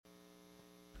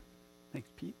Thanks,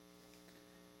 Pete.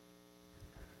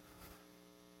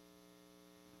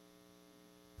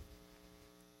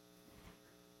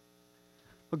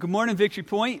 Well, good morning, Victory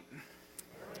Point.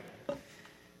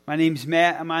 My name's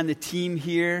Matt. I'm on the team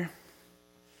here.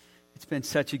 It's been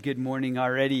such a good morning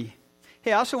already.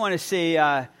 Hey, I also want to say,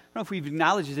 I don't know if we've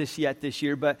acknowledged this yet this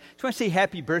year, but I just want to say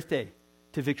happy birthday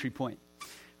to Victory Point.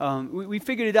 We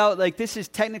figured it out, like this is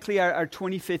technically our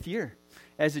 25th year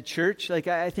as a church. Like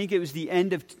I think it was the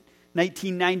end of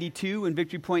 1992 when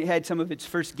Victory Point had some of its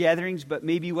first gatherings, but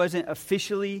maybe wasn't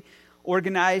officially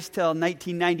organized till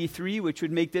 1993, which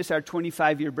would make this our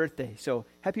 25-year birthday. So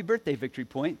happy birthday, Victory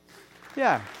Point.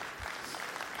 Yeah.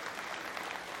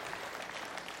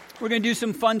 We're going to do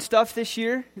some fun stuff this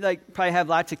year, like probably have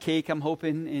lots of cake, I'm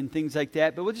hoping, and things like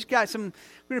that. But we're going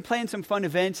to plan some fun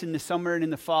events in the summer and in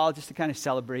the fall just to kind of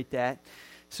celebrate that.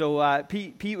 So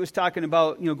Pete was talking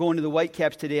about, going to the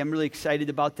Whitecaps today. I'm really excited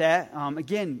about that.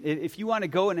 Again, if you want to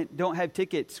go and don't have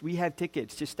tickets, we have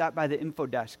tickets. Just stop by the info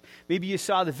desk. Maybe you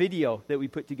saw the video that we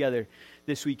put together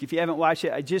this week. If you haven't watched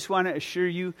it, I just want to assure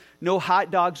you, no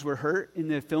hot dogs were hurt in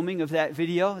the filming of that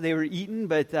video. They were eaten,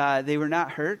 but they were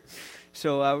not hurt.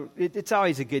 So it's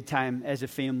always a good time as a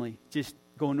family, just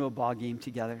going to a ball game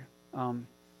together.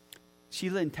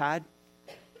 Sheila and Todd,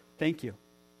 thank you.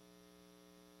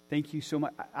 Thank you so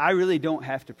much. I really don't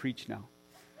have to preach now.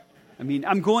 I mean,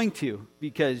 I'm going to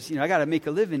because, I got to make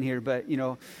a living here. But,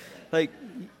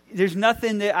 there's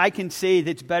nothing that I can say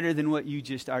that's better than what you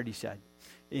just already said.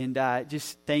 And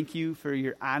just thank you for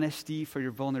your honesty, for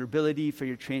your vulnerability, for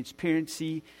your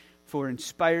transparency, for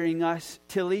inspiring us.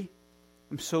 Tilly,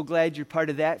 I'm so glad you're part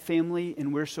of that family,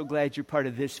 and we're so glad you're part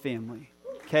of this family.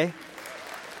 Okay?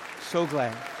 So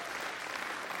glad.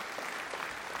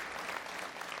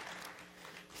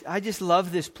 I just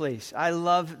love this place. I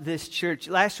love this church.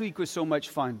 Last week was so much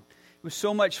fun. It was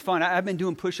so much fun. I've been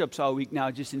doing push-ups all week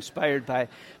now, just inspired by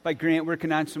Grant,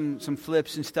 working on some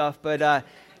flips and stuff. But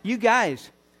you guys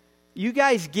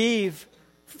gave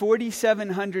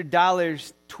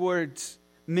 $4,700 towards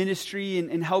ministry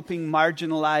and helping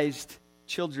marginalized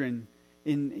children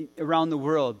around the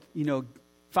world,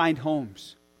 find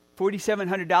homes.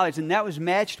 $4,700, and that was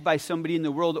matched by somebody in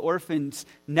the World Orphans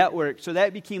Network. So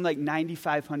that became like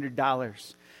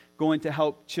 $9,500 going to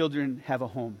help children have a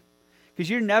home. Because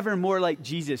you're never more like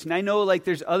Jesus. And I know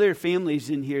there's other families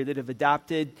in here that have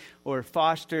adopted or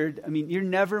fostered. I mean, you're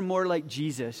never more like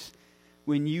Jesus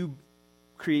when you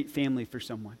create family for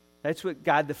someone. That's what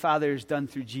God the Father has done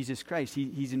through Jesus Christ.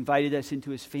 He's invited us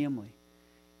into his family.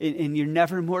 And you're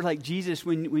never more like Jesus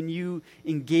when you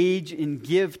engage and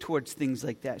give towards things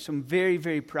like that. So I'm very,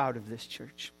 very proud of this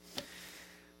church.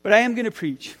 But I am going to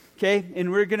preach, okay?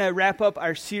 And we're going to wrap up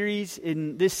our series.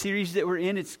 In this series that we're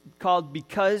in, it's called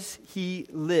Because He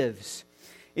Lives.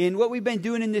 And what we've been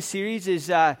doing in this series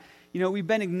is, we've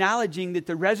been acknowledging that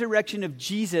the resurrection of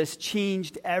Jesus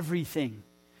changed everything.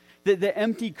 The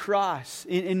empty cross,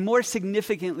 and more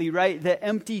significantly, right, the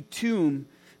empty tomb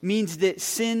means that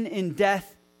sin and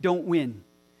death don't win.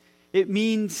 It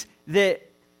means that,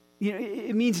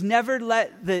 it means never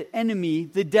let the enemy,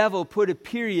 the devil, put a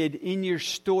period in your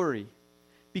story.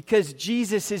 Because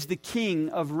Jesus is the king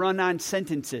of run-on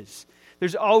sentences.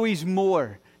 There's always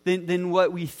more than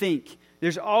what we think.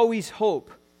 There's always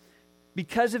hope.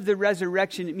 Because of the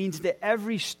resurrection, it means that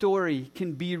every story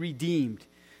can be redeemed.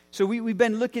 So we've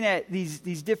been looking at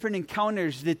these different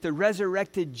encounters that the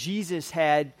resurrected Jesus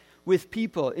had with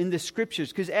people in the scriptures.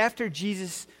 Because after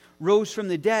Jesus rose from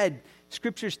the dead,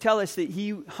 scriptures tell us that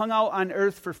he hung out on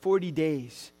earth for 40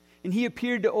 days. And he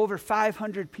appeared to over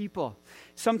 500 people,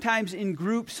 sometimes in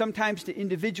groups, sometimes to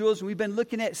individuals. And we've been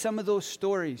looking at some of those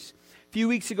stories. A few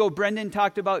weeks ago, Brendan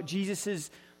talked about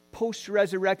Jesus'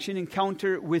 post-resurrection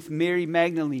encounter with Mary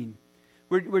Magdalene,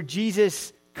 where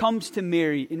Jesus comes to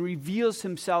Mary and reveals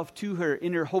himself to her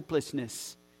in her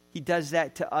hopelessness. He does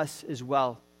that to us as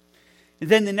well. And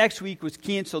then the next week was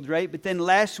canceled, right? But then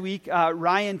last week,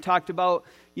 Ryan talked about,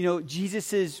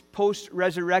 Jesus'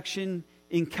 post-resurrection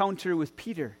encounter with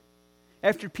Peter.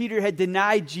 After Peter had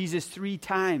denied Jesus 3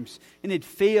 times and had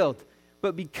failed.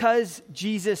 But because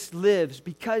Jesus lives,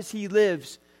 because he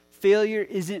lives, failure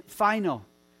isn't final.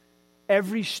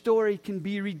 Every story can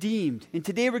be redeemed. And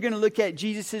today we're going to look at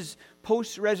Jesus'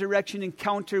 post-resurrection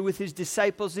encounter with his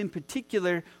disciples, in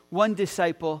particular, one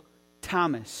disciple,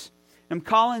 Thomas. I'm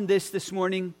calling this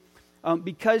morning,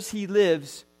 Because He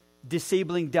Lives,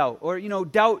 Disabling Doubt. Or,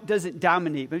 doubt doesn't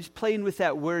dominate, but I'm just playing with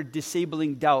that word,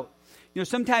 disabling doubt.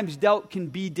 Sometimes doubt can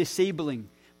be disabling,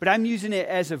 but I'm using it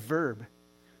as a verb.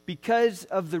 Because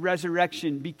of the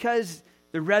resurrection, because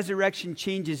the resurrection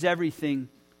changes everything,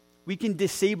 we can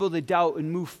disable the doubt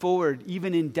and move forward,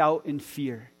 even in doubt and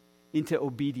fear, into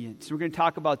obedience. We're going to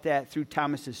talk about that through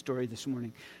Thomas's story this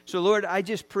morning. So, Lord, I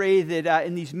just pray that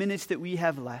in these minutes that we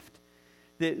have left,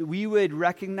 that we would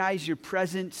recognize your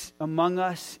presence among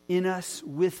us, in us,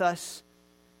 with us,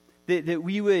 that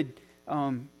we would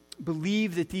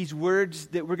believe that these words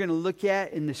that we're going to look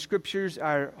at in the Scriptures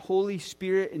are Holy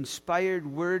Spirit-inspired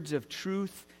words of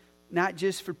truth, not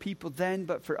just for people then,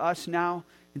 but for us now,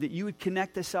 and that you would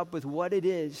connect us up with what it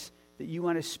is that you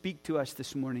want to speak to us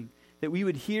this morning, that we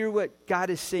would hear what God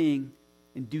is saying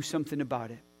and do something about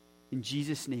it. In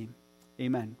Jesus' name,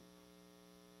 amen.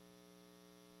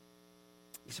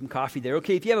 Some coffee there.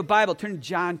 Okay, if you have a Bible, turn to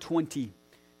John 20.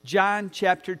 John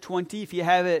chapter 20. If you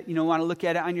have it, want to look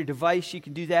at it on your device, you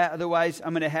can do that. Otherwise,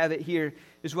 I'm going to have it here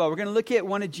as well. We're going to look at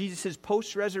one of Jesus'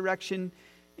 post-resurrection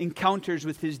encounters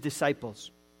with his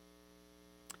disciples.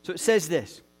 So it says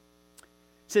this.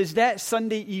 It says, that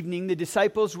Sunday evening, the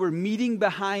disciples were meeting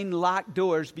behind locked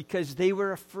doors because they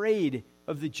were afraid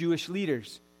of the Jewish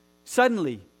leaders.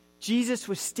 Suddenly, Jesus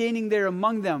was standing there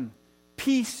among them.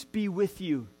 "Peace be with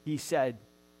you," he said.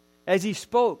 As he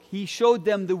spoke, he showed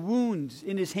them the wounds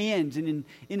in his hands and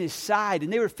in his side,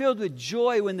 and they were filled with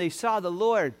joy when they saw the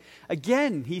Lord.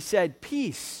 Again, he said,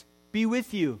 "Peace be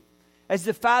with you. As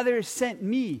the Father has sent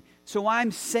me, so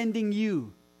I'm sending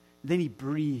you." Then he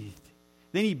breathed.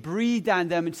 Then he breathed on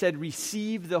them and said,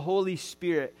 "Receive the Holy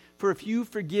Spirit. For if you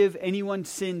forgive anyone's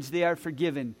sins, they are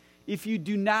forgiven. If you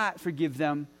do not forgive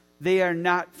them, they are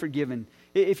not forgiven."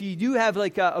 If you do have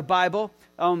like a Bible,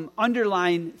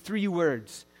 underline 3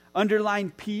 words.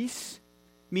 Underline peace.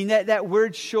 I mean, that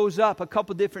word shows up a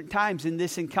couple different times in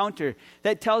this encounter.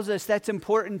 That tells us that's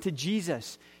important to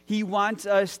Jesus. He wants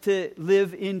us to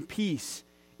live in peace.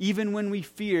 Even when we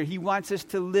fear, he wants us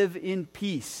to live in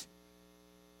peace.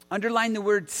 Underline the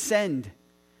word send.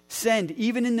 Send.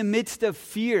 Even in the midst of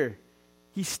fear,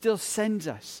 he still sends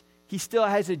us. He still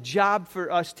has a job for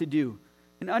us to do.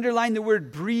 And underline the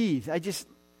word breathe.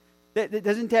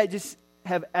 Doesn't that just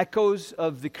have echoes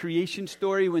of the creation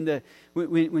story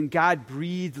when God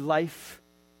breathed life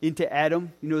into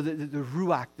Adam? The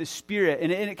Ruach, the Spirit.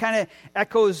 And it kind of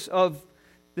echoes of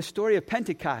the story of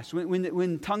Pentecost,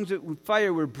 when tongues of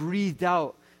fire were breathed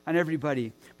out on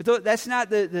everybody. But that's not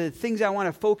the things I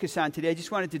want to focus on today. I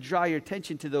just wanted to draw your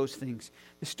attention to those things.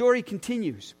 The story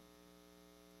continues.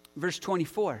 Verse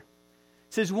 24. It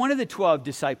says, one of the 12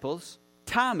 disciples,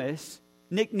 Thomas,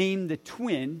 nicknamed the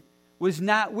twin, was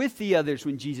not with the others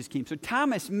when Jesus came. So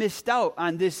Thomas missed out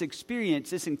on this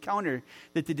experience, this encounter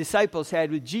that the disciples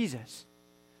had with Jesus.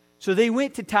 So they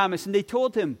went to Thomas and they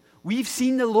told him, "We've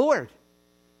seen the Lord."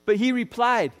 But he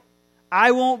replied, "I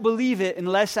won't believe it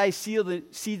unless I see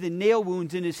the nail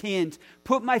wounds in his hands,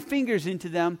 put my fingers into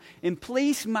them, and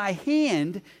place my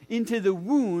hand into the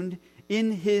wound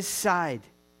in his side."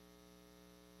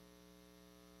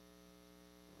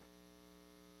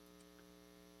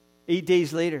 Eight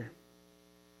days later,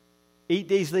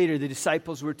 the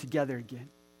disciples were together again.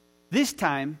 This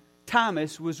time,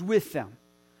 Thomas was with them.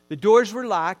 The doors were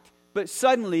locked, but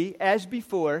suddenly, as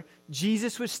before,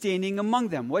 Jesus was standing among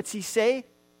them. What's he say?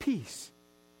 Peace.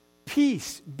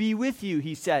 Peace be with you,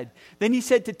 he said. Then he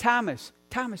said to Thomas,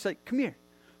 come here.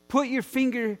 Put your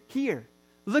finger here.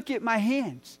 Look at my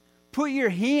hands. Put your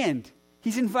hand.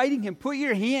 He's inviting him. Put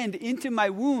your hand into my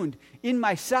wound, in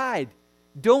my side.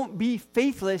 Don't be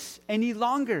faithless any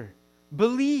longer.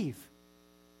 Believe.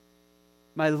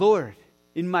 "My Lord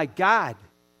and my God,"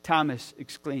 Thomas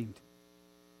exclaimed.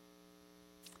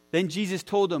 Then Jesus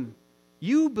told him,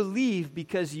 "You believe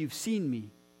because you've seen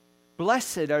me.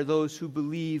 Blessed are those who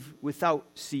believe without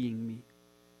seeing me."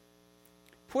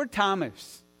 Poor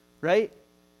Thomas, right?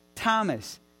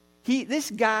 Thomas.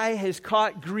 This guy has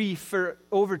caught grief for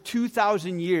over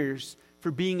 2,000 years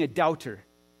for being a doubter.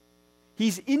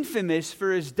 He's infamous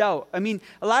for his doubt. I mean,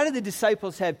 a lot of the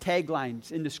disciples have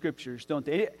taglines in the Scriptures, don't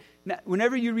they?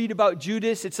 Whenever you read about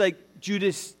Judas, it's like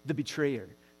Judas the betrayer.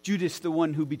 Judas, the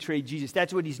one who betrayed Jesus.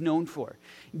 That's what he's known for.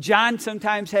 John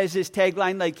sometimes has this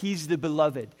tagline like he's the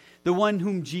beloved, the one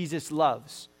whom Jesus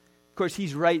loves. Of course,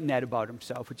 he's writing that about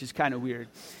himself, which is kind of weird.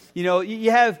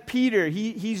 You have Peter,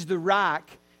 he's the rock.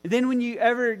 And then when you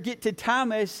ever get to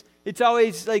Thomas, it's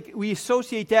always like we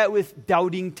associate that with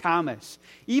doubting Thomas.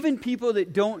 Even people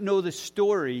that don't know the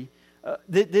story,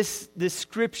 this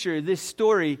scripture, this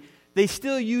story, they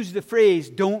still use the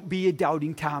phrase, "Don't be a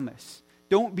doubting Thomas."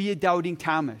 Don't be a doubting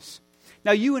Thomas.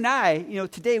 Now, you and I,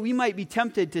 today we might be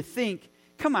tempted to think,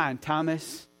 "Come on,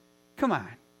 Thomas. Come on.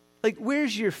 Like,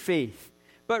 where's your faith?"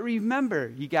 But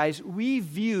remember, you guys, we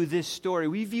view this story,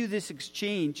 we view this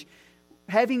exchange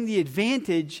having the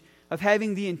advantage of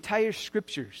having the entire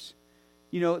scriptures.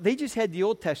 They just had the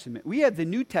Old Testament. We have the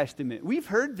New Testament. We've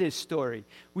heard this story.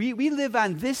 We live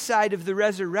on this side of the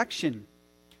resurrection.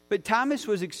 But Thomas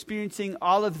was experiencing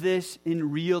all of this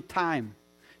in real time.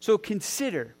 So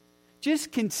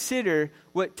just consider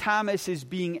what Thomas is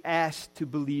being asked to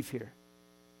believe here.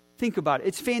 Think about it.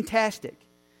 It's fantastic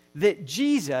that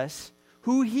Jesus,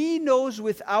 who he knows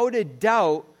without a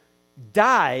doubt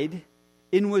died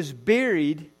and was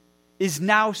buried, is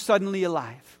now suddenly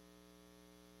alive.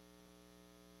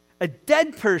 A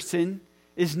dead person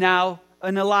is now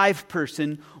an alive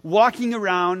person, walking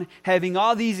around, having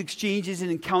all these exchanges and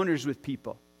encounters with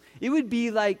people. It would be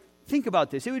like, think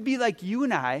about this, it would be like you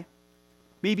and I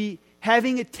maybe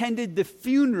having attended the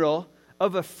funeral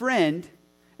of a friend,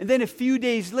 and then a few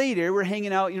days later, we're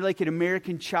hanging out, like at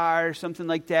American Char or something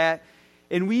like that,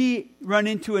 and we run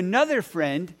into another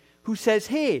friend who says,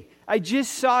 hey, I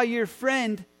just saw your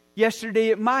friend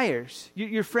yesterday at Myers.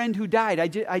 Your friend who died,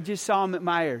 I just saw him at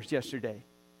Myers yesterday.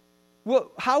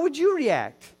 Well, how would you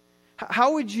react?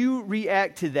 How would you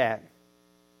react to that?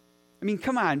 I mean,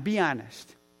 come on, be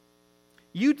honest.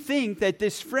 You'd think that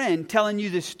this friend telling you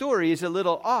this story is a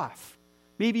little off,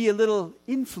 maybe a little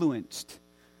influenced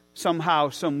somehow,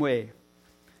 some way.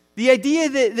 The idea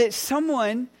that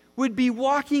someone would be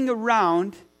walking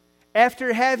around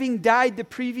after having died the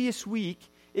previous week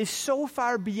is so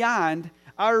far beyond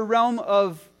our realm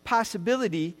of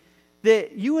possibility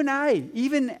that you and I,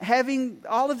 even having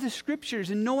all of the scriptures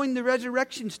and knowing the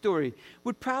resurrection story,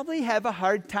 would probably have a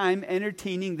hard time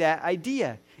entertaining that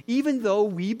idea, even though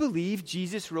we believe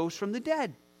Jesus rose from the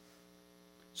dead.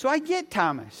 So I get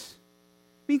Thomas.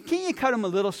 I mean, can't you cut him a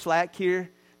little slack here?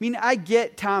 I mean, I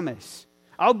get Thomas.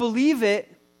 I'll believe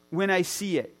it when I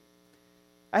see it.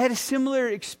 I had a similar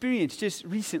experience just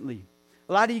recently.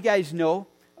 A lot of you guys know,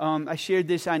 I shared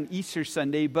this on Easter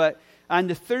Sunday, but on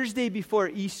the Thursday before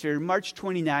Easter, March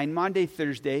 29, Maundy,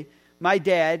 Thursday, my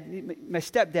dad, my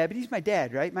stepdad, but he's my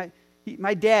dad, right?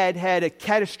 My dad had a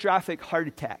catastrophic heart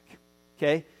attack,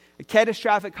 okay? A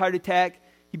catastrophic heart attack.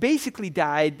 He basically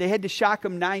died. They had to shock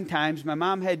him 9 times. My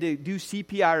mom had to do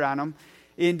CPR on him,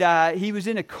 and he was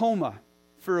in a coma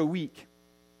for a week.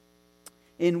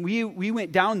 And we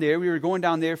went down there. We were going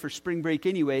down there for spring break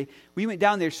anyway. We went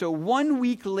down there. So 1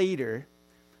 week later,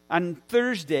 on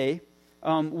Thursday,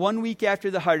 1 week after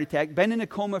the heart attack, been in a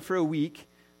coma for a week,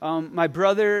 my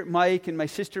brother Mike and my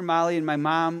sister Molly and my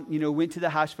mom, went to the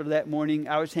hospital that morning.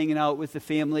 I was hanging out with the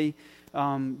family,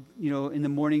 in the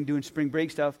morning doing spring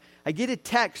break stuff. I get a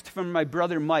text from my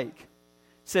brother Mike.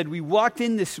 Said, we walked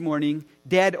in this morning,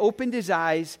 Dad opened his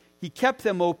eyes, he kept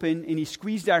them open, and he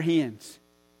squeezed our hands.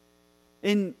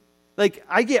 And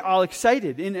I get all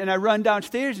excited, and I run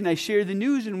downstairs and I share the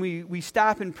news, and we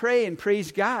stop and pray and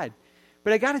praise God.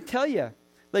 But I got to tell you,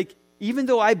 even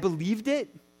though I believed it,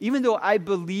 even though I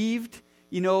believed,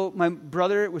 my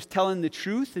brother was telling the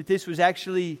truth, that this was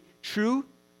actually true,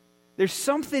 there's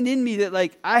something in me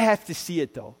that I have to see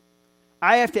it though.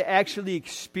 I have to actually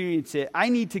experience it. I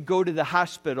need to go to the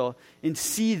hospital and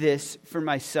see this for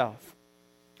myself.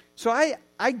 So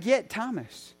I get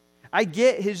Thomas. I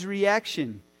get his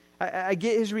reaction. I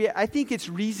get his I think it's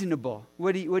reasonable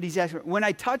what he's asking. When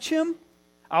I touch him,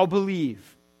 I'll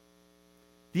believe.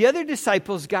 The other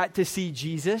disciples got to see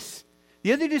Jesus.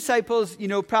 The other disciples,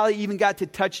 probably even got to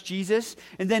touch Jesus.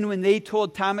 And then when they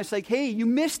told Thomas, hey, you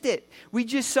missed it. We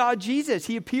just saw Jesus.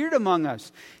 He appeared among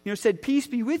us. Said, peace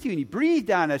be with you. And he breathed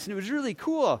on us. And it was really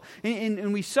cool.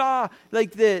 And we saw,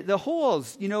 the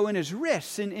holes, in his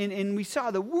wrists. And we saw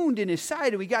the wound in his side.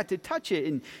 And we got to touch it.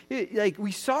 And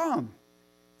we saw him.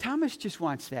 Thomas just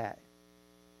wants that.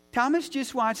 Thomas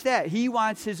just wants that. He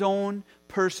wants his own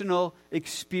personal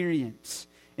experience.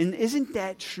 And isn't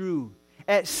that true?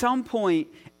 At some point,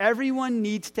 everyone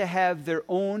needs to have their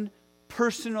own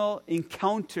personal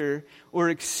encounter or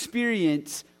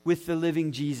experience with the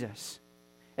living Jesus.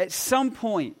 At some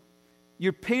point,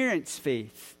 your parents'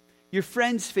 faith, your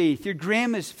friend's faith, your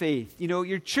grandma's faith,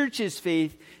 your church's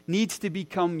faith needs to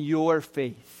become your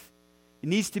faith. It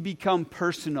needs to become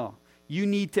personal. You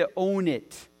need to own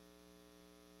it.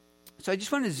 So I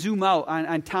just want to zoom out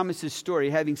on Thomas's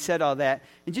story, having said all that,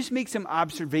 and just make some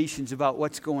observations about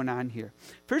what's going on here.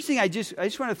 First thing, I just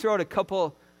want to throw out a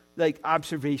couple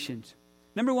observations.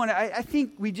 Number one, I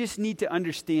think we just need to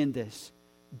understand this.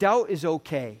 Doubt is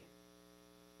okay.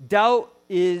 Doubt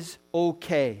is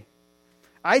okay.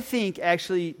 I think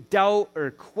actually doubt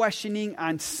or questioning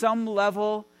on some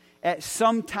level at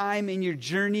some time in your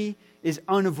journey is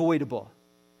unavoidable.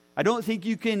 I don't think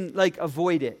you can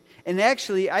avoid it. And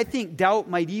actually, I think doubt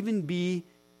might even be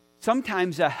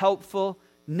sometimes a helpful,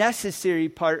 necessary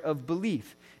part of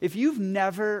belief. if you've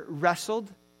never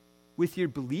wrestled with your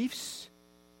beliefs,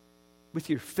 with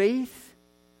your faith,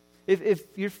 if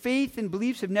your faith and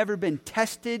beliefs have never been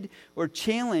tested or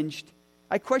challenged,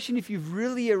 I question if you've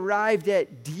really arrived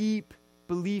at deep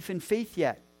belief and faith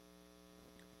yet.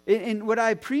 And what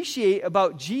I appreciate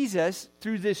about Jesus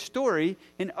through this story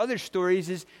and other stories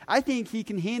is I think he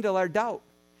can handle our doubt.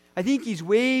 I think he's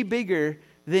way bigger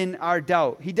than our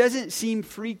doubt. He doesn't seem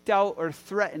freaked out or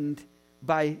threatened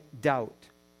by doubt.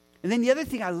 And then the other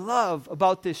thing I love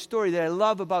about this story, that I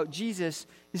love about Jesus,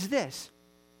 is this.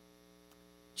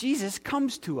 Jesus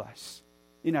comes to us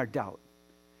in our doubt.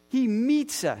 He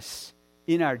meets us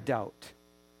in our doubt.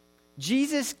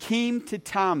 Jesus came to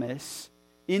Thomas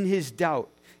in his doubt.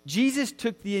 Jesus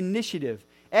took the initiative.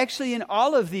 Actually, in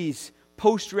all of these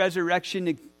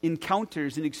post-resurrection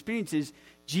encounters and experiences,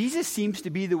 Jesus seems to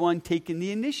be the one taking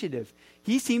the initiative.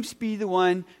 He seems to be the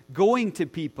one going to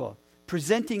people,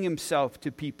 presenting himself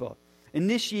to people,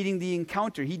 initiating the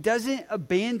encounter. He doesn't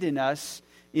abandon us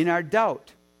in our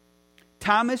doubt.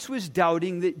 Thomas was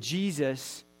doubting that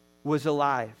Jesus was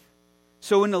alive.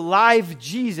 So an alive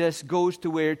Jesus goes to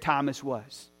where Thomas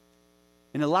was.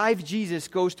 An alive Jesus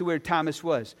goes to where Thomas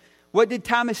was. What did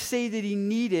Thomas say that he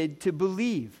needed to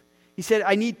believe? He said,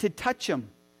 I need to touch him.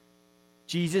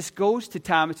 Jesus goes to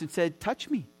Thomas and said, touch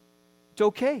me. It's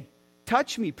okay.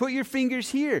 Touch me. Put your fingers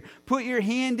here. Put your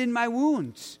hand in my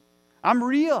wounds. I'm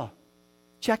real.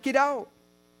 Check it out.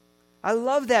 I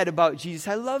love that about Jesus.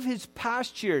 I love his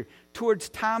posture towards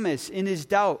Thomas in his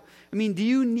doubt. I mean, do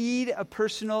you need a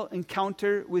personal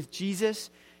encounter with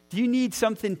Jesus? Do you need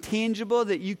something tangible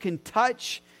that you can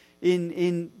touch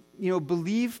in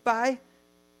believe by?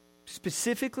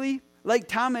 Specifically, like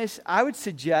Thomas, I would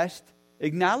suggest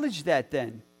acknowledge that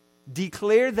then.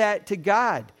 Declare that to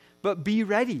God, but be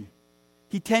ready.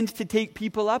 He tends to take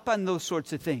people up on those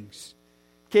sorts of things.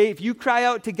 Okay, if you cry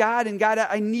out to God and God,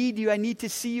 I need you, I need to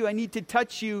see you, I need to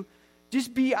touch you,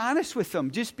 just be honest with them.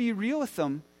 Just be real with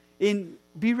them and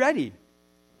be ready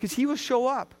because he will show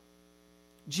up.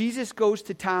 Jesus goes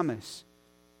to Thomas.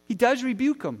 He does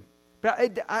rebuke him,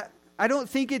 but I don't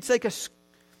think it's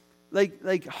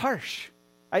like harsh.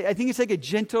 I think it's like a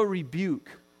gentle rebuke,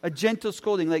 a gentle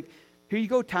scolding. Like, here you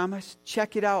go, Thomas,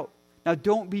 check it out. Now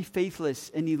don't be faithless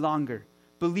any longer.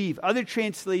 Believe. Other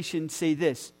translations say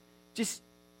this, just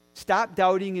stop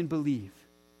doubting and believe.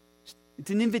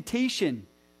 It's an invitation.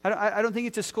 I don't think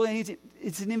it's a scolding.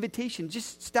 It's an invitation.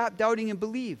 Just stop doubting and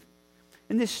believe.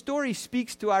 And this story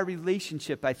speaks to our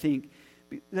relationship, I think,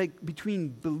 like between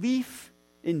belief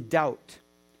and doubt.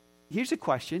 Here's a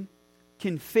question.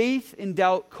 Can faith and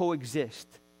doubt coexist?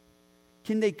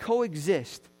 Can they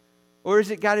coexist? Or has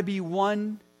it got to be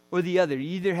one or the other? You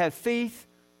either have faith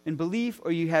and belief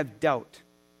or you have doubt.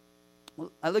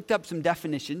 Well, I looked up some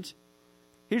definitions.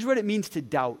 Here's what it means to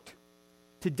doubt.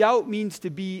 To doubt means to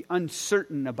be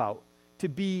uncertain about, to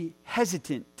be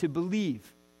hesitant, to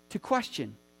believe, to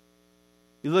question.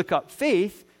 You look up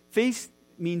faith. Faith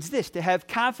means this, to have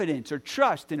confidence or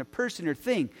trust in a person or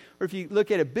thing. Or if you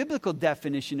look at a biblical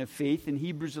definition of faith in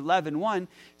Hebrews 11:1, it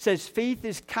says faith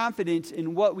is confidence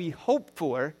in what we hope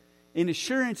for and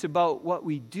assurance about what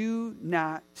we do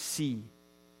not see.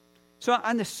 So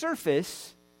on the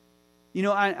surface,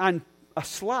 on a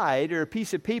slide or a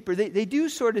piece of paper, they do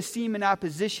sort of seem in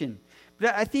opposition.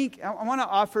 But I think I want to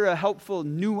offer a helpful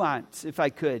nuance, if I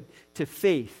could, to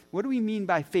faith. What do we mean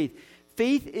by faith?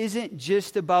 Faith isn't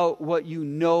just about what you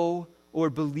know or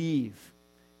believe.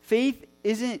 Faith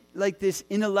isn't like this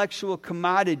intellectual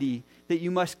commodity that you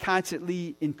must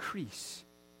constantly increase.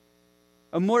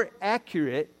 A more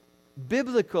accurate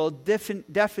biblical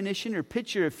definition or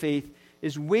picture of faith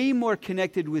is way more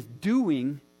connected with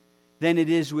doing than it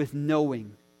is with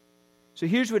knowing. So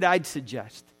here's what I'd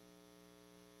suggest.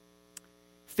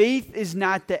 Faith is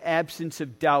not the absence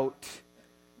of doubt.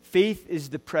 Faith is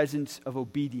the presence of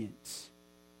obedience,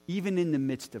 even in the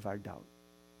midst of our doubt.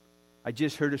 I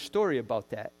just heard a story about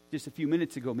that just a few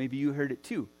minutes ago. Maybe you heard it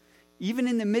too. Even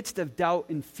in the midst of doubt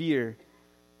and fear,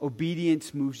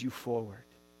 obedience moves you forward.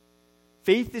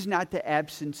 Faith is not the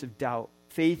absence of doubt.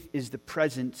 Faith is the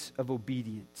presence of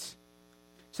obedience.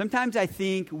 Sometimes I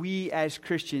think we as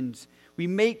Christians, we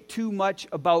make too much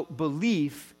about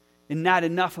belief and not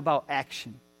enough about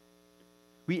action.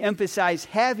 We emphasize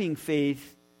having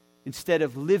faith instead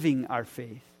of living our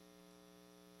faith.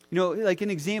 Like an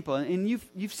example, and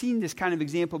you've seen this kind of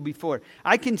example before.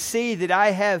 I can say that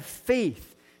I have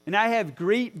faith and I have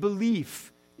great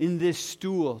belief in this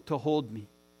stool to hold me.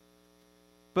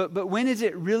 But when is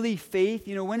it really faith?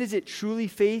 When is it truly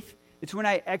faith? It's when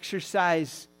I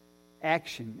exercise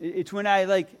action. It's when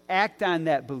I act on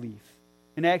that belief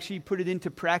and actually put it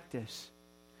into practice.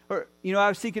 Or, I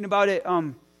was thinking about it,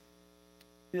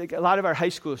 like a lot of our high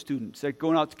school students are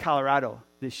going out to Colorado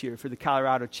this year for the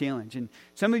Colorado Challenge. And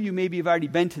some of you maybe have already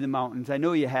been to the mountains. I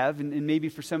know you have, and maybe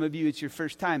for some of you it's your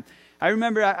first time. I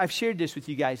remember I've shared this with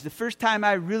you guys. The first time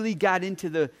I really got into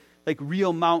the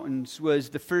real mountains was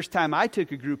the first time I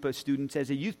took a group of students as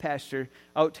a youth pastor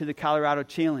out to the Colorado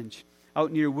Challenge,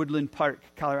 out near Woodland Park,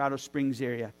 Colorado Springs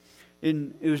area.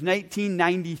 And it was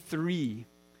 1993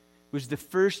 was the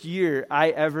first year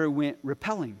I ever went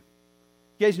rappelling.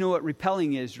 You guys know what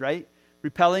rappelling is, right?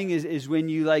 Rappelling is when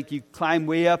you climb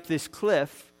way up this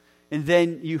cliff, and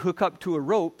then you hook up to a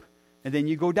rope, and then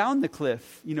you go down the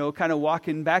cliff, kind of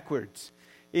walking backwards.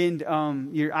 And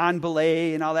you're on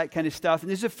belay and all that kind of stuff. And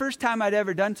this is the first time I'd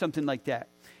ever done something like that.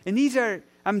 And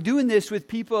I'm doing this with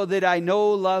people that I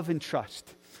know, love, and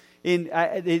trust. And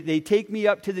they take me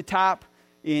up to the top,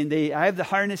 and I have the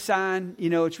harness on.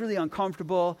 It's really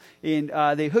uncomfortable. And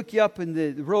they hook you up in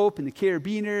the rope and the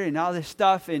carabiner and all this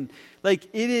stuff. And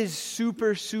it is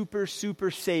super, super,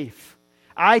 super safe.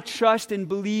 I trust and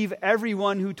believe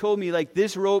everyone who told me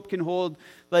this rope can hold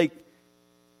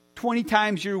 20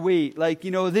 times your weight.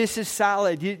 This is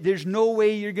solid. There's no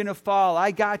way you're going to fall. I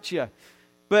got you.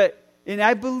 And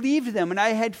I believed them, and I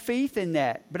had faith in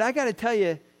that. But I got to tell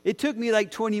you, it took me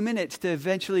 20 minutes to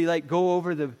eventually go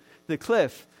over the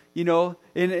cliff,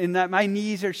 and that my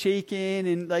knees are shaking,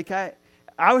 and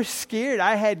I was scared.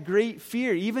 I had great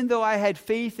fear. Even though I had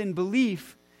faith and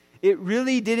belief, it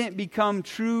really didn't become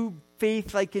true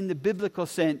faith in the biblical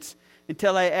sense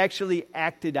until I actually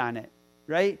acted on it,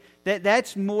 right?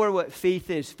 That's more what faith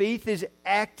is. Faith is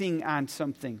acting on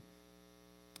something.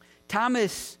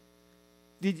 Thomas,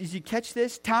 did you catch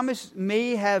this? Thomas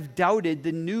may have doubted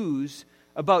the news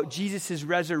about Jesus'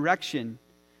 resurrection,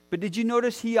 but did you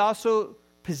notice he also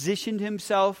positioned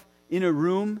himself in a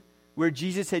room where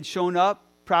Jesus had shown up,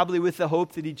 probably with the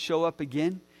hope that he'd show up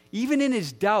again? Even in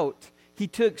his doubt, he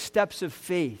took steps of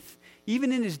faith.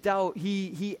 Even in his doubt,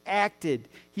 he acted.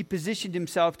 He positioned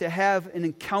himself to have an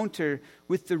encounter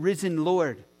with the risen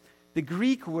Lord. The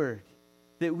Greek word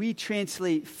that we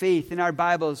translate faith in our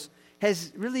Bibles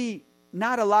has really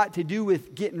not a lot to do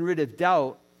with getting rid of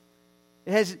doubt.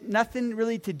 It has nothing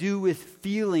really to do with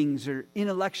feelings or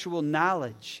intellectual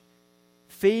knowledge.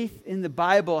 Faith in the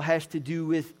Bible has to do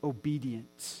with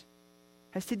obedience.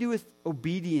 Has to do with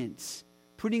obedience.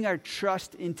 Putting our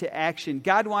trust into action.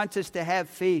 God wants us to have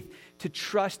faith, to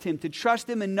trust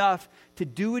Him enough to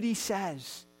do what He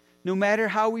says, no matter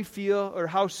how we feel or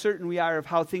how certain we are of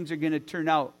how things are going to turn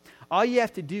out. All you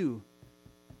have to do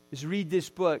is read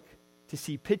this book to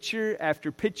see picture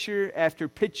after picture after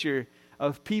picture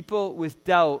of people with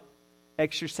doubt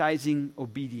exercising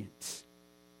obedience.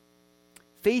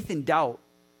 Faith and doubt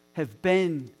have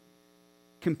been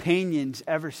companions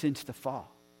ever since the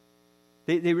fall.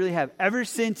 They really have. Ever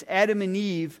since Adam and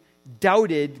Eve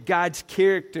doubted God's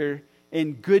character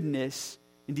and goodness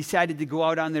and decided to go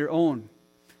out on their own.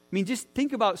 I mean, just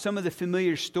think about some of the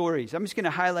familiar stories. I'm just going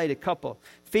to highlight a couple.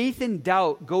 Faith and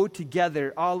doubt go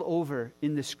together all over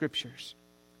in the Scriptures.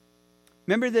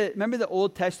 Remember the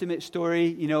Old Testament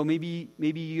story?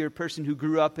 Maybe you're a person who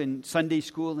grew up in Sunday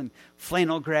school and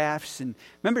flannel graphs. And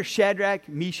remember Shadrach,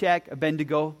 Meshach,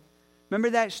 Abednego? Remember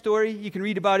that story? You can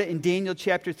read about it in Daniel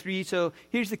chapter 3. So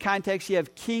here's the context. You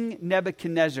have King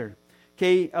Nebuchadnezzar,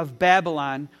 of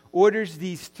Babylon, orders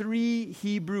these 3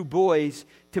 Hebrew boys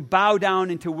to bow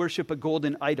down and to worship a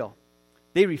golden idol.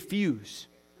 They refuse,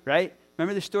 right?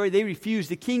 Remember the story? They refuse.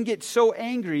 The king gets so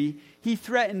angry, he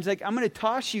threatens, I'm going to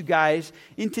toss you guys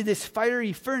into this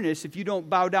fiery furnace if you don't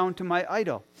bow down to my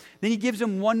idol. Then he gives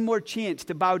them one more chance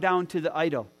to bow down to the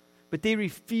idol. But they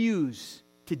refuse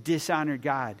to dishonor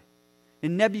God.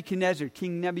 And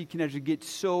King Nebuchadnezzar gets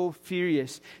so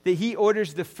furious that he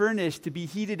orders the furnace to be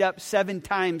heated up 7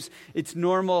 times its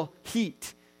normal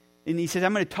heat. And he says,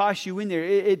 I'm going to toss you in there.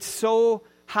 It's so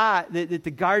hot that the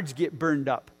guards get burned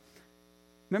up.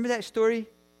 Remember that story?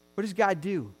 What does God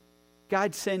do?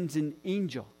 God sends an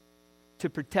angel to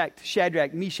protect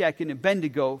Shadrach, Meshach, and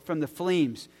Abednego from the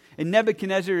flames. And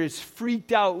Nebuchadnezzar is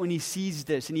freaked out when he sees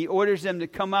this. And he orders them to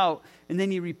come out. And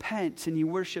then he repents and he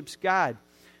worships God.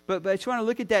 But I just want to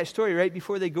look at that story right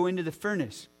before they go into the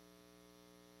furnace.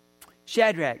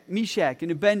 Shadrach, Meshach,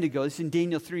 and Abednego, this is in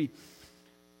Daniel 3,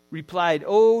 replied,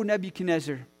 "O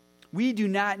Nebuchadnezzar, we do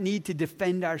not need to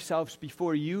defend ourselves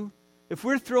before you. If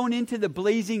we're thrown into the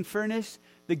blazing furnace,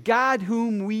 the God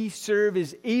whom we serve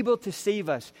is able to save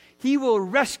us. He will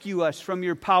rescue us from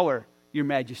your power, your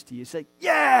majesty." It's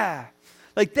yeah!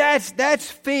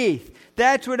 That's faith.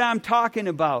 That's what I'm talking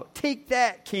about. Take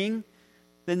that, king.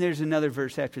 Then there's another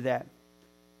verse after that.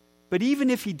 But even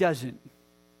if he doesn't,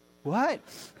 what?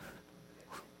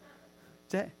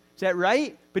 Is that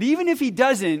right? But even if he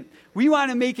doesn't, we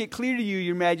want to make it clear to you,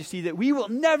 Your Majesty, that we will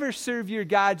never serve your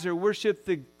gods or worship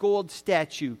the gold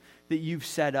statue that you've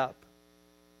set up.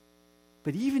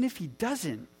 But even if he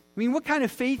doesn't, I mean, what kind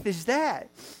of faith is that?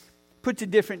 Puts a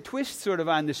different twist sort of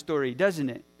on the story, doesn't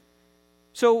it?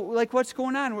 So, like, what's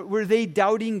going on? Were they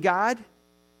doubting God?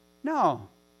 No,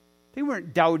 they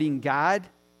weren't doubting God.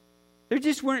 They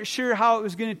just weren't sure how it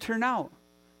was going to turn out.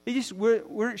 They just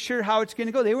weren't sure how it's going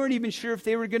to go. They weren't even sure if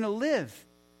they were going to live.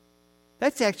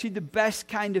 That's actually the best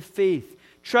kind of faith.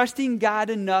 Trusting God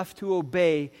enough to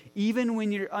obey even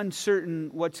when you're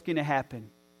uncertain what's going to happen.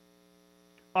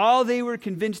 All they were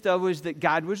convinced of was that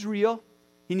God was real,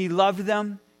 and he loved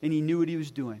them, and he knew what he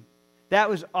was doing. That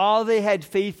was all they had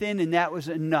faith in, and that was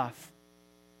enough.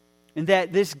 And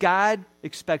that this God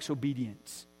expects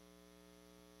obedience.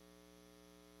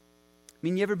 I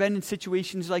mean, you ever been in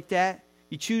situations like that?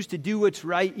 You choose to do what's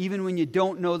right even when you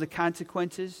don't know the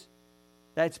consequences?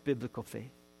 That's biblical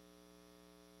faith.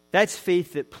 That's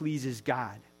faith that pleases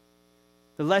God.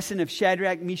 The lesson of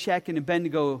Shadrach, Meshach, and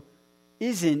Abednego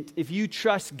isn't if you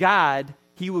trust God,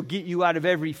 he will get you out of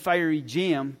every fiery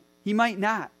jam. He might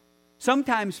not.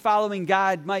 Sometimes following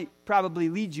God might probably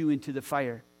lead you into the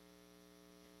fire.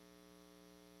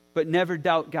 But never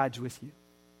doubt God's with you.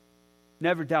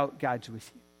 Never doubt God's with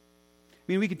you. I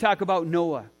mean, we could talk about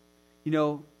Noah. You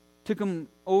know, took him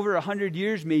over 100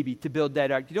 years maybe to build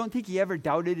that ark. You don't think he ever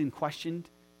doubted and questioned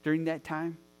during that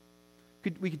time?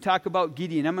 We could talk about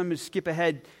Gideon. I'm going to skip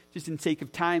ahead just in sake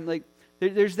of time. Like,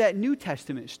 there's that New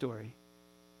Testament story.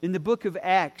 In the book of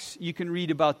Acts, you can read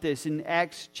about this in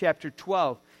Acts chapter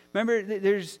 12. Remember,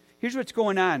 here's what's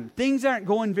going on. Things aren't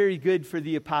going very good for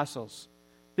the apostles.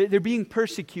 They're being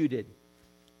persecuted.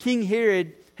 King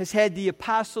Herod has had the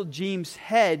apostle James'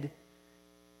 head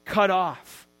cut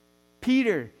off.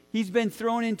 Peter, he's been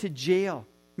thrown into jail.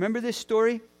 Remember this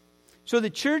story? So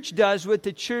the church does what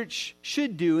the church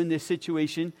should do in this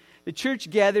situation. The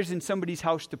church gathers in somebody's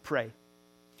house to pray.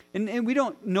 And we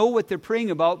don't know what they're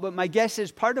praying about, but my guess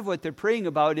is part of what they're praying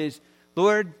about is,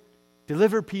 Lord,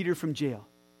 deliver Peter from jail,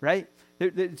 right?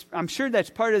 I'm sure that's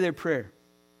part of their prayer.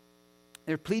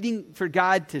 They're pleading for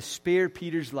God to spare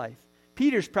Peter's life.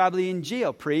 Peter's probably in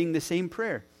jail praying the same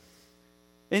prayer.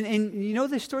 And you know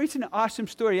this story? It's an awesome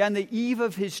story. On the eve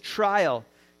of his trial,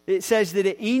 it says that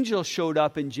an angel showed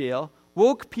up in jail,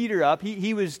 woke Peter up.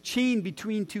 He was chained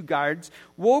between two guards,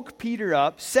 woke Peter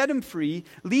up, set him free,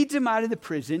 leads him out of the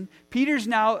prison. Peter's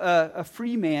now a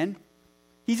free man.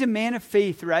 He's a man of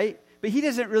faith, right? But he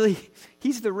doesn't really,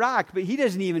 he's the rock, but he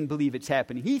doesn't even believe it's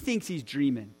happening. He thinks he's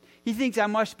dreaming. He thinks I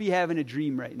must be having a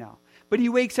dream right now. But he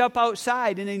wakes up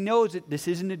outside and he knows that this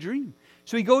isn't a dream.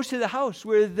 So he goes to the house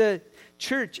where the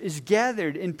church is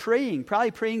gathered and praying,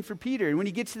 probably praying for Peter. And when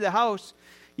he gets to the house,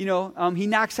 he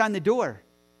knocks on the door.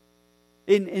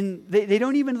 And they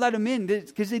don't even let him in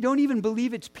because they don't even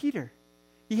believe it's Peter.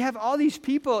 You have all these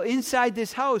people inside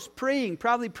this house praying,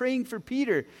 probably praying for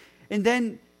Peter. And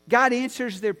then God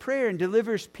answers their prayer and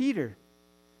delivers Peter.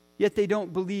 Yet they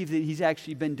don't believe that he's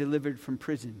actually been delivered from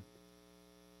prison.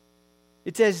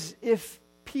 It's as if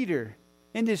Peter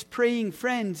and his praying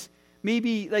friends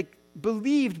maybe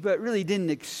believed but really didn't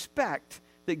expect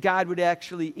that God would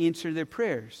actually answer their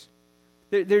prayers.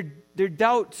 Their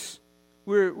doubts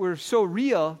were so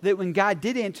real that when God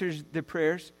did answer their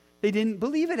prayers, they didn't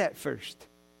believe it at first.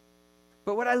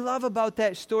 But what I love about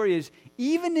that story is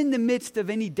even in the midst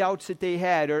of any doubts that they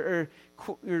had or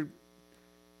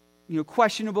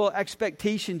questionable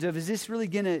expectations of is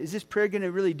this prayer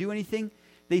gonna really do anything?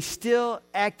 They still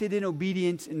acted in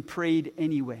obedience and prayed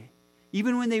anyway.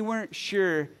 Even when they weren't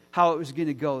sure how it was going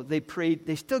to go, they prayed.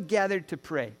 They still gathered to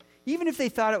pray. Even if they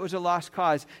thought it was a lost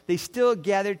cause, they still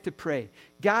gathered to pray.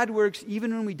 God works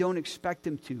even when we don't expect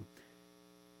him to.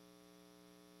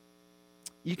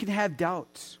 You can have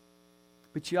doubts,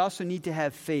 but you also need to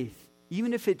have faith,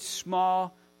 even if it's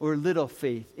small or little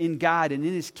faith in God and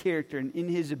in his character and in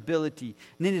his ability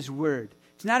and in his word.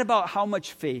 It's not about how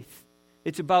much faith.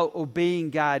 It's about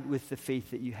obeying God with the faith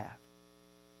that you have.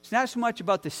 It's not so much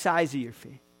about the size of your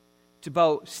faith. It's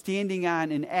about standing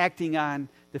on and acting on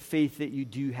the faith that you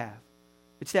do have.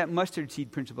 It's that mustard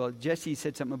seed principle. Jesse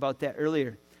said something about that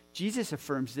earlier. Jesus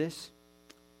affirms this.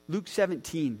 Luke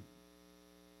 17.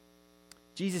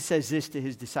 Jesus says this to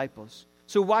his disciples.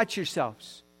 So watch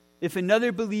yourselves. If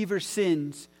another believer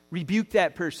sins, rebuke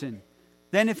that person.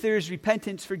 Then if there is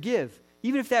repentance, forgive.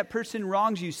 Even if that person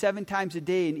wrongs you 7 times a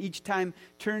day and each time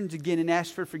turns again and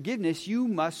asks for forgiveness, you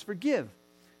must forgive.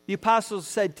 The apostles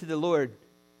said to the Lord,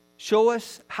 show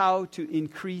us how to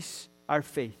increase our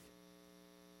faith.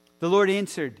 The Lord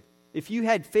answered, if you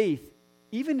had faith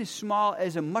even as small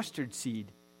as a mustard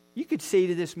seed, you could say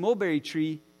to this mulberry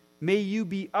tree, may you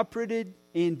be uprooted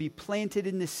and be planted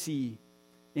in the sea,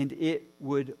 and it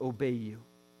would obey you.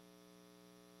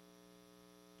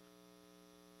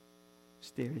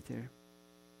 Stay right there.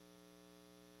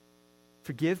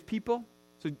 Forgive people.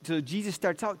 So Jesus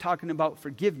starts out talking about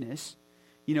forgiveness.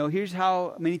 Here's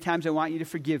how many times I want you to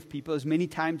forgive people, as many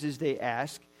times as they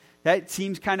ask. That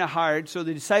seems kind of hard. So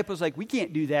the disciples we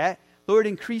can't do that. Lord,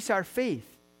 increase our faith.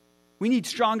 We need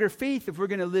stronger faith if we're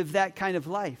going to live that kind of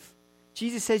life.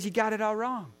 Jesus says you got it all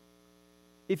wrong.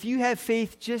 If you have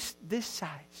faith just this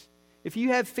size, if you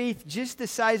have faith just the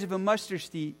size of a mustard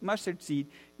seed,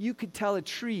 you could tell a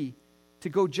tree to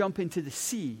go jump into the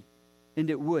sea, and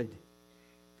it would.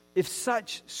 If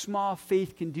such small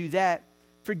faith can do that,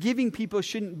 forgiving people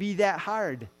shouldn't be that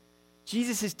hard.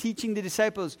 Jesus is teaching the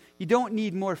disciples, you don't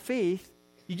need more faith.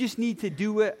 You just need to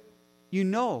do what you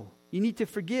know. You need to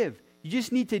forgive. You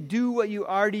just need to do what you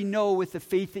already know with the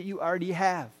faith that you already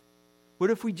have. What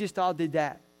if we just all did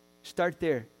that? Start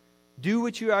there. Do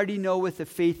what you already know with the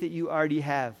faith that you already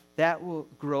have. That will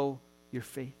grow your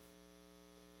faith.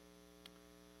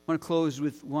 I want to close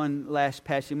with one last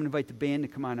passage. I'm going to invite the band to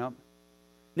come on up.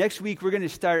 Next week, we're going to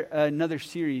start another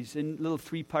series, a little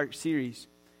 3-part series.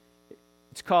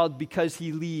 It's called Because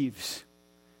He Leaves.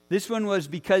 This one was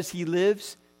Because He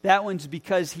Lives. That one's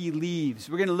Because He Leaves.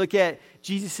 We're going to look at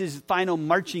Jesus' final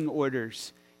marching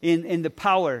orders in the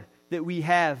power that we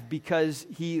have because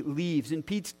He leaves. And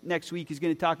Pete next week is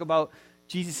going to talk about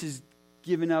Jesus'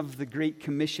 giving of the Great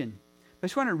Commission. I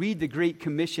just want to read the Great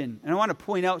Commission, and I want to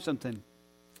point out something.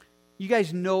 You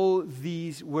guys know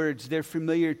these words. They're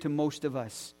familiar to most of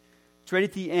us. It's right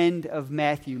at the end of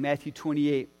Matthew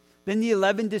 28. Then the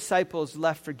 11 disciples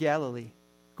left for Galilee,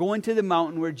 going to the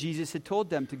mountain where Jesus had told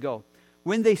them to go.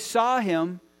 When they saw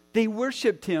Him, they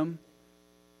worshiped Him,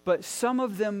 but some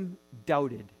of them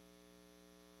doubted.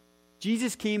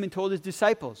 Jesus came and told His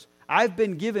disciples, I've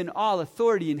been given all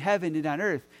authority in heaven and on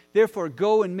earth. Therefore,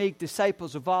 go and make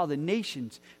disciples of all the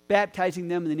nations, baptizing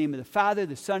them in the name of the Father,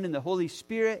 the Son, and the Holy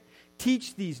Spirit.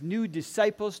 Teach these new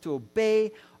disciples to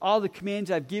obey all the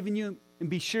commands I've given you, and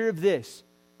be sure of this,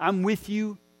 I'm with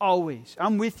you always.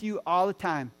 I'm with you all the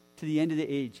time to the end of the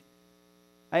age.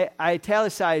 I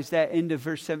italicized that end of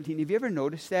verse 17. Have you ever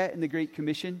noticed that in the Great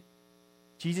Commission?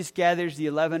 Jesus gathers the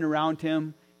 11 around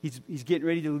Him. He's getting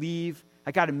ready to leave.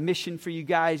 I got a mission for you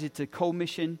guys. It's a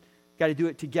co-mission. Got to do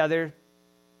it together.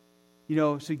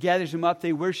 So He gathers them up.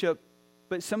 They worship.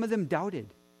 But some of them doubted.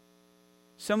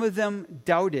 Some of them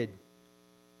doubted.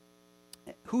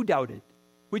 Who doubted?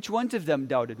 Which ones of them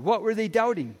doubted? What were they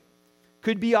doubting?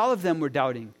 Could be all of them were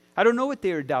doubting. I don't know what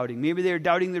they were doubting. Maybe they were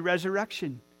doubting the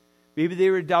resurrection. Maybe they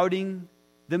were doubting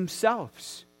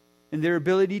themselves and their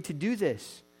ability to do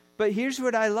this. But here's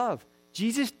what I love.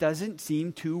 Jesus doesn't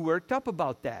seem too worked up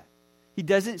about that. He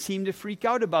doesn't seem to freak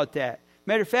out about that.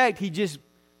 Matter of fact, He just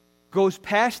goes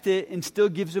past it and still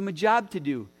gives them a job to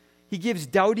do. He gives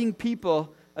doubting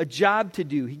people a job to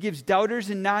do. He gives doubters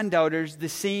and non-doubters the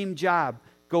same job.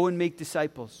 Go and make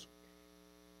disciples.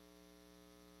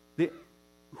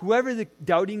 Whoever the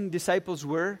doubting disciples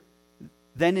were,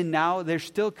 then and now, they're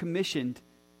still commissioned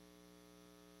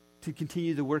to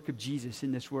continue the work of Jesus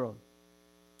in this world.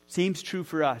 Seems true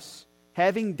for us.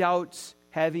 Having doubts,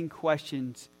 having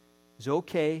questions is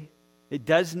okay. It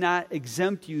does not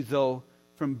exempt you, though,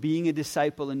 from being a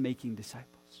disciple and making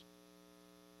disciples.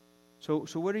 So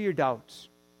what are your doubts?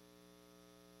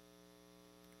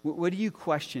 What do you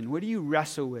question? What do you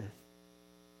wrestle with?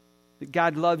 That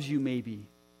God loves you, maybe.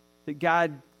 That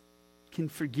God can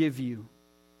forgive you.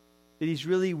 That He's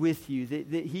really with you.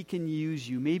 That He can use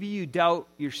you. Maybe you doubt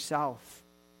yourself.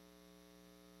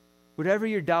 Whatever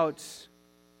your doubts,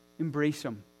 embrace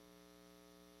them.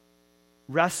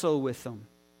 Wrestle with them.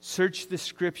 Search the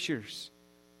Scriptures.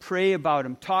 Pray about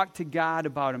them. Talk to God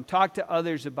about them. Talk to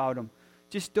others about them.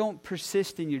 Just don't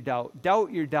persist in your doubt.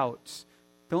 Doubt your doubts.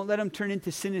 Don't let them turn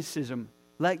into cynicism.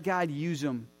 Let God use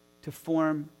them to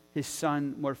form His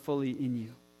Son more fully in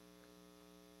you.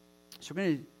 So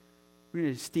we're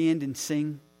going to stand and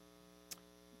sing.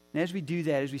 And as we do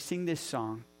that, as we sing this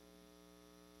song,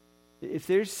 if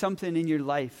there's something in your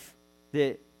life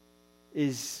that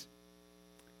is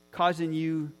causing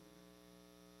you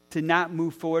to not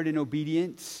move forward in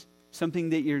obedience,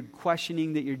 something that you're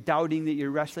questioning, that you're doubting, that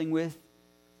you're wrestling with,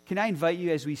 can I invite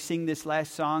you as we sing this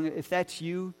last song, if that's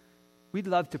you, we'd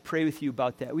love to pray with you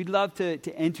about that. We'd love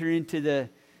to enter into the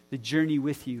journey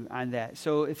with you on that.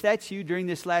 So if that's you during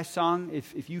this last song,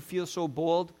 if you feel so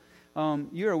bold,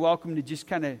 you are welcome to just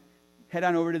kind of head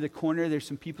on over to the corner. There's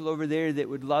some people over there that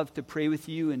would love to pray with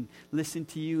you and listen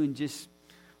to you and just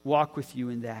walk with you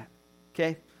in that.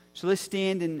 Okay? So let's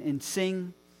stand and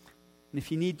sing. And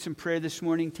if you need some prayer this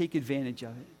morning, take advantage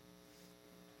of it.